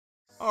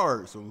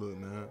Alright, so look,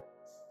 man.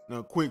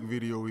 Now, quick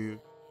video here.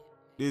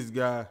 This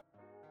guy,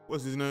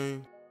 what's his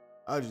name?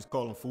 I just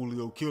call him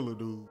Foolio Killer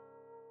Dude.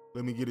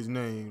 Let me get his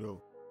name,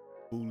 though.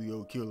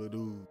 Foolio Killer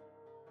Dude.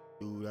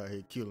 Dude out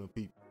here killing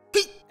people.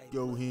 Keep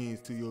your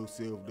hands to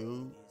yourself,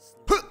 dude.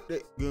 Put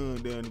that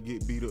gun down and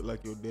get beat up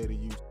like your daddy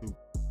used to.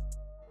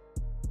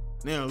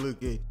 Now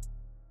look at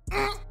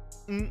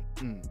you.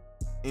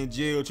 In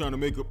jail trying to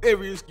make up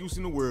every excuse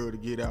in the world to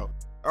get out.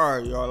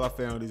 Alright, y'all, I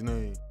found his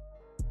name.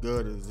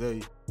 Gutter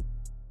Zay.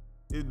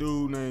 This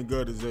dude named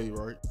Gutter Zay,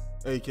 right?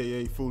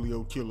 AKA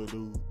Foolio Killer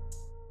Dude.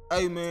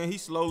 Hey man,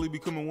 he's slowly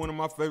becoming one of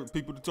my favorite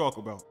people to talk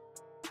about.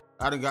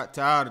 I done got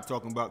tired of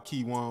talking about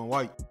Keywan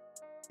White.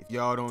 If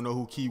y'all don't know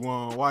who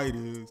Keywan White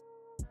is,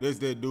 that's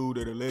that dude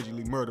that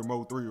allegedly murdered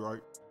Mo3,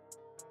 right?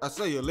 I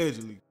say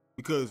allegedly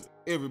because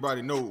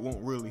everybody know it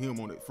wasn't really him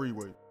on that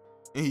freeway.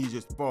 And he's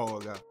just a fall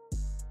guy.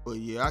 But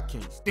yeah, I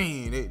can't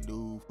stand that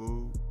dude,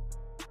 fool.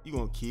 You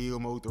gonna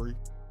kill Mo3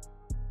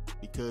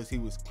 because he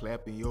was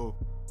clapping your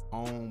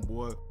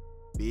homeboy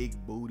big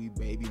booty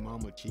baby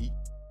mama cheek?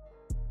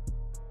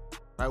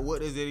 Like,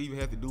 what does that even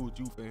have to do with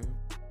you, fam?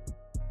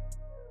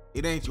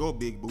 It ain't your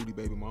big booty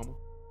baby mama.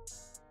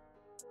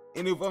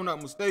 And if I'm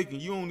not mistaken,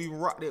 you don't even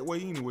rock that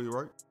way anyway,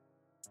 right?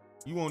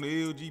 You on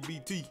the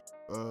LGBT.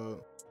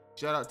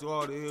 Shout out to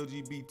all the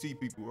LGBT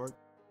people, right?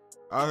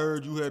 I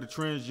heard you had a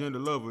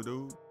transgender lover,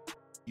 dude.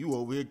 You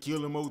over here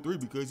killing Mo3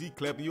 because he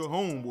clapping your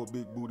homeboy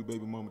big booty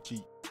baby mama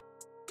cheek.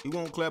 He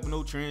won't clapping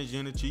no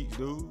transgender cheeks,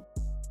 dude.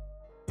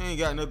 Ain't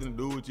got nothing to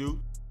do with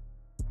you.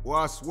 Well,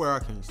 I swear I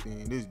can't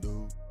stand this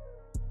dude.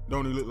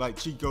 Don't he look like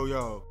Chico,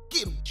 y'all?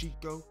 Get him,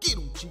 Chico. Get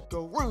him,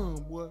 Chico. Run,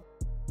 boy.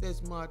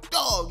 That's my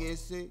dog,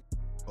 it.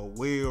 A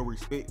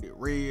well-respected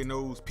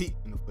red-nosed pig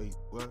in the face,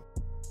 boy.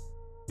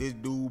 This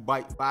dude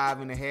bite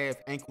 5.5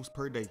 ankles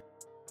per day.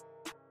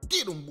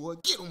 Get him, boy.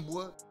 Get him,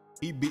 boy.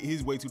 He bit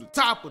his way to the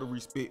top of the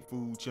respect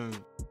food chain.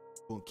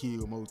 Gonna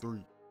kill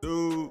Mo3.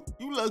 Dude,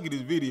 you lucky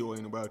this video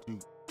ain't about you.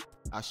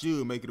 I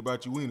should make it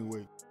about you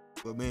anyway.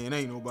 But man,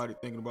 ain't nobody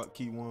thinking about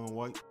Keywan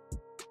White.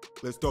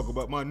 Let's talk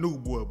about my new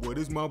boy. Boy,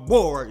 this my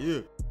boy right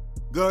here.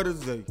 Gutter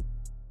Zay.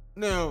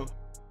 Now,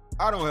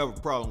 I don't have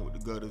a problem with the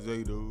Gutter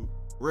Zay, dude.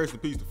 Rest in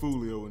peace to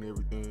Foolio and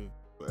everything.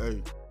 But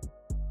hey,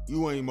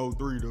 you ain't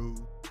Mo3, dude.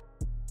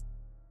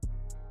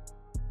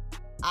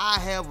 I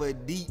have a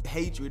deep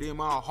hatred in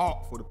my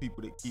heart for the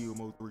people that killed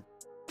Mo3.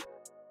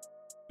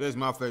 That's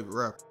my favorite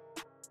rapper.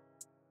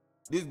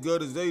 This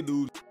Gutter Zay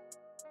dude,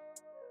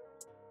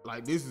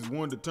 like, this is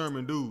one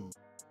determined dude.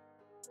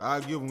 I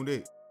give him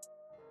that.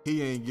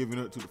 He ain't giving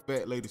up till the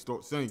fat lady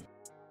starts singing.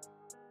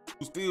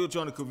 He's still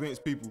trying to convince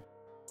people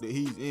that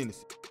he's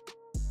innocent.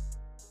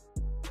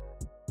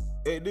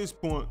 At this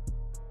point,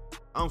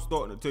 I'm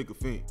starting to take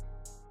offense.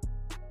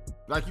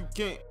 Like, you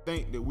can't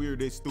think that we're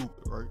that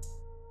stupid, right?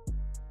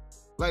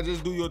 Like,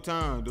 just do your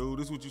time, dude.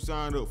 This is what you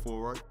signed up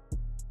for, right?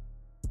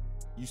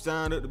 You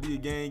signed up to be a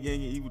gang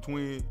and evil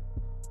twin.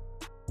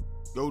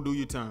 Go do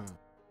your time.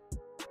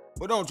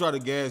 But don't try to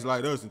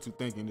gaslight us into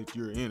thinking that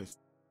you're innocent.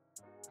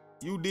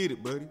 You did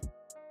it, buddy.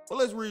 Well,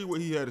 let's read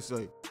what he had to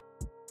say.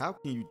 How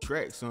can you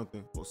track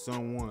something or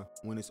someone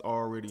when it's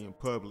already in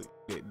public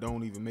that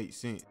don't even make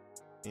sense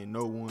in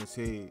no one's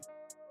head?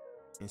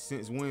 And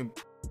since when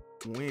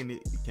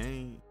it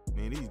became,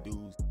 man, these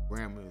dudes'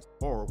 grammar is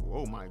horrible.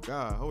 Oh my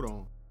God, hold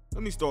on.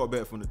 Let me start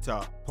back from the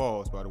top.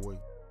 Pause, by the way.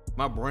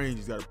 My brain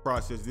just gotta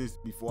process this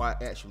before I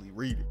actually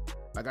read it.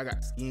 Like, I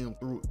gotta skim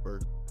through it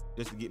first,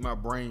 just to get my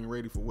brain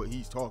ready for what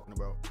he's talking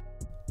about.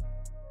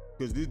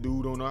 Because this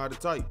dude don't know how to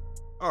type.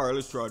 All right,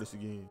 let's try this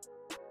again.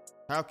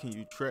 How can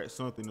you track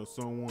something or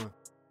someone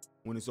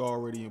when it's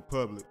already in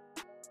public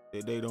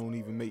that don't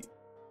even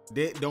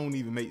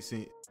make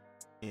sense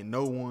in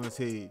no one's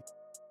head?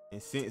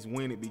 And since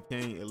when it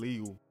became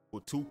illegal for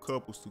two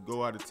couples to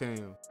go out of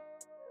town?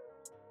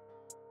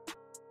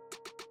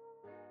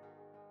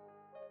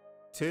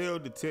 Tell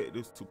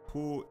detectives to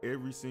pull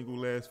every single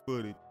last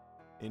footage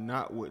and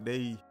not what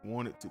they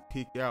wanted to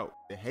pick out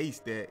the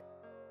haystack.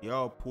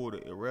 Y'all pulled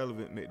an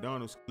irrelevant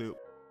McDonald's clip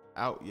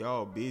out.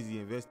 Y'all busy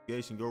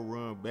investigation. Go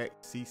run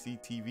back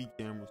CCTV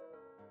cameras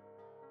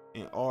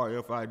and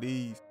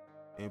RFIDs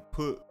and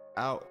put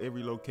out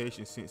every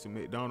location since the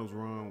McDonald's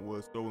run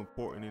was so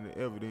important in the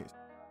evidence.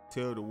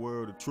 Tell the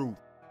world the truth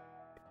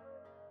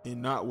and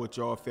not what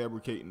y'all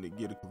fabricating to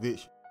get a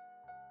conviction.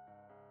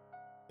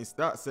 And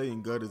stop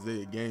saying Gutter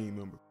Zay a gang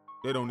member.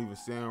 That don't even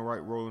sound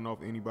right rolling off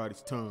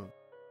anybody's tongue.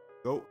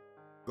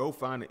 Go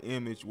find an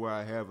image where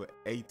I have an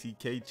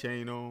ATK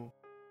chain on,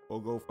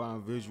 or go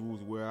find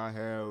visuals where I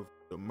have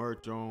the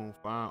merch on.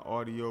 Find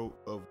audio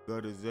of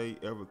Gutter Zay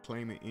ever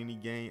claiming any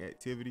gang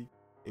activity.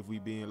 If we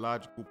being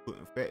logical,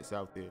 putting facts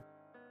out there.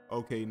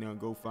 Okay, now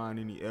go find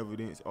any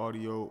evidence,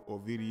 audio or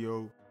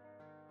video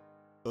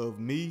of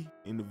me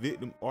and the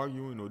victim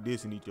arguing or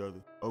dissing each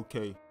other.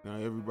 Okay, now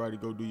everybody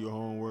go do your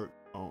homework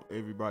on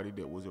everybody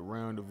that was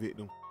around the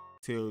victim.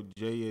 Tell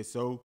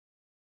JSO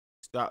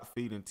stop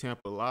feeding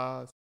Tampa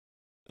lies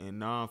and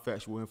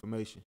non-factual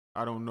information.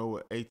 I don't know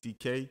what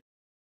ATK,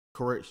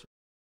 correction.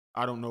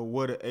 I don't know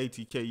what an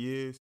ATK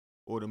is,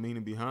 or the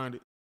meaning behind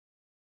it,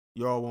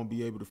 y'all won't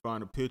be able to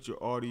find a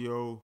picture,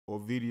 audio, or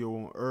video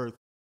on earth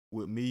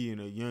with me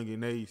and a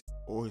Yungeen Ace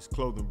or his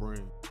clothing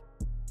brand.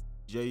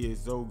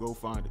 JSO, go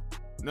find it.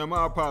 Now,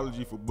 my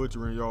apology for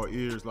butchering y'all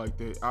ears like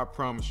that. I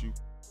promise you,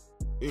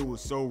 it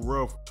was so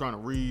rough trying to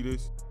read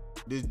this.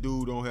 This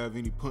dude don't have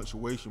any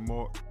punctuation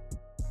mark.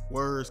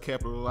 Words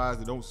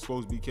capitalized that don't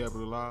supposed to be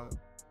capitalized.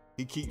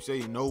 He keeps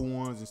saying no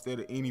ones instead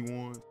of any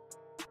ones.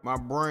 My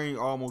brain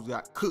almost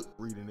got cooked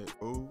reading that,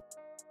 fool.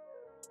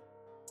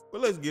 But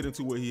let's get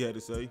into what he had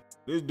to say.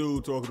 This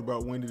dude talking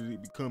about when did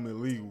it become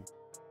illegal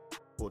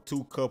for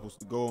two couples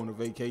to go on a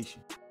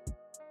vacation.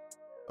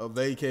 A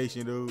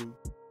vacation, dude.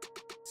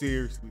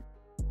 Seriously.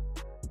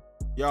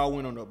 Y'all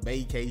went on a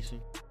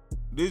vacation.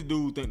 This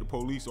dude think the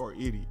police are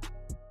idiots.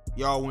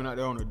 Y'all went out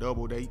there on a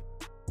double date.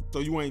 So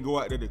you ain't go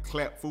out there to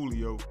clap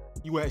Foolio.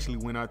 You actually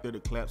went out there to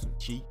clap some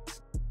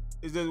cheeks.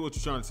 Is that what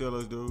you're trying to tell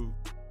us, dude?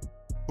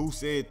 Who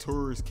said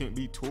tourists can't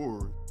be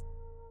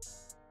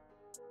tourists?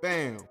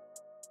 Bam.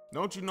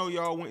 Don't you know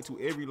y'all went to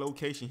every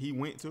location he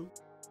went to?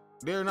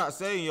 They're not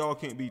saying y'all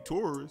can't be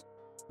tourists.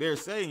 They're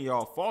saying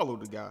y'all follow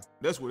the guy.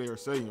 That's what they're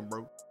saying,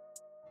 bro.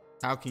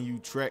 How can you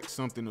track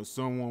something or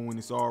someone when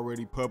it's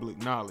already public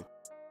knowledge?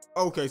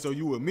 Okay, so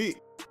you admit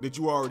that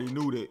you already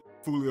knew that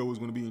Foolio was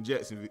going to be in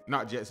Jacksonville,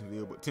 not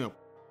Jacksonville, but Tampa.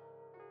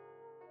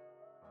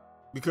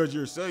 Because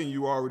you're saying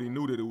you already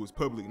knew that it was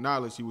public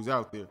knowledge he was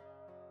out there.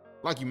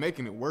 Like you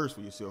making it worse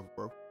for yourself,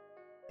 bro.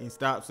 And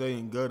stop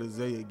saying Gutter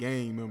Zay a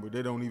gang member.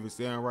 They don't even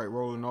sound right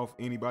rolling off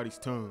anybody's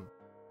tongue.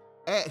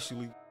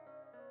 Actually,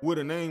 with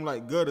a name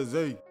like Gutter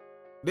Zay,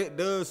 that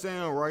does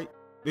sound right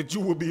that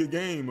you would be a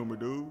gang member,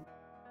 dude.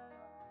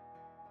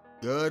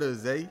 Gutter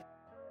Zay?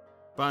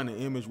 Find an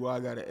image where I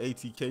got an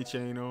ATK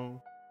chain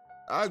on.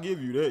 I'll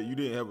give you that. You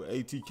didn't have an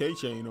ATK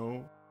chain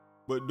on.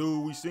 But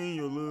dude, we seen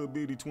your little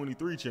bitty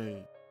 23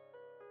 chain.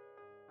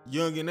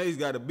 Yungeen Ace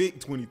got a big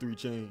 23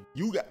 chain.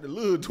 You got the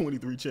little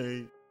 23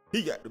 chain.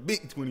 He got the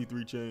big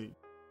 23 chain.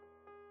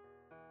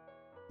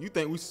 You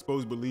think we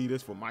supposed to believe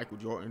this for Michael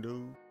Jordan,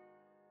 dude?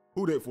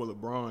 Who that for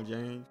LeBron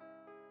James?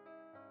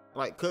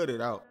 Like, cut it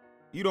out.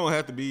 You don't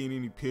have to be in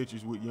any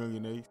pictures with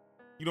Yungeen Ace.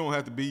 You don't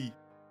have to be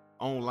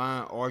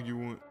online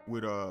arguing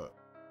with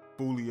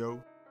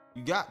Foolio.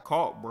 You got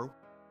caught, bro.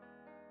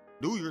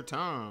 Do your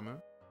time,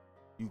 man.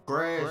 You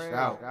crashed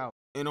out.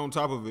 And on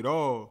top of it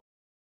all,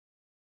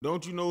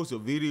 don't you know it's a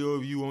video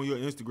of you on your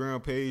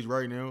Instagram page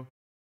right now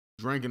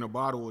drinking a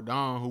bottle of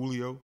Don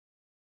Julio?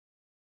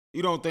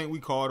 You don't think we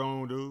caught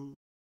on, dude?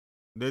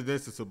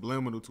 That's a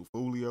subliminal to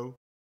Foolio.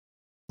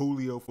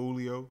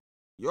 Foolio.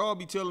 Y'all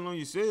be telling on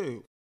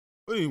yourself.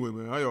 But anyway,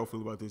 man, how y'all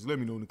feel about this? Let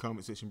me know in the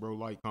comment section, bro.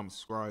 Like, comment,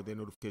 subscribe, that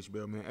notification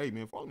bell, man. Hey,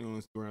 man, follow me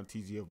on Instagram,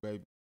 TZF,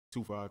 baby.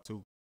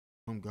 252.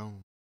 I'm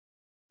gone.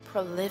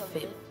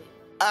 Prolific.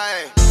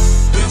 Ay,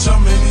 bitch,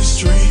 I'm in these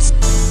streets.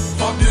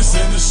 Fuck this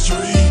industry.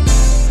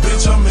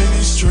 Bitch, I'm in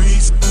these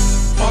streets.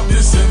 Fuck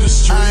this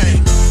industry.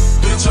 Ay,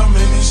 bitch, I'm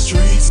in these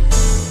streets.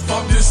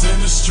 Fuck this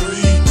industry.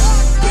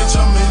 Bitch,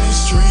 I'm in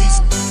these streets.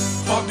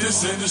 Fuck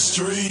this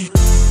industry.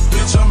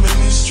 Bitch, I'm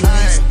in these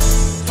streets.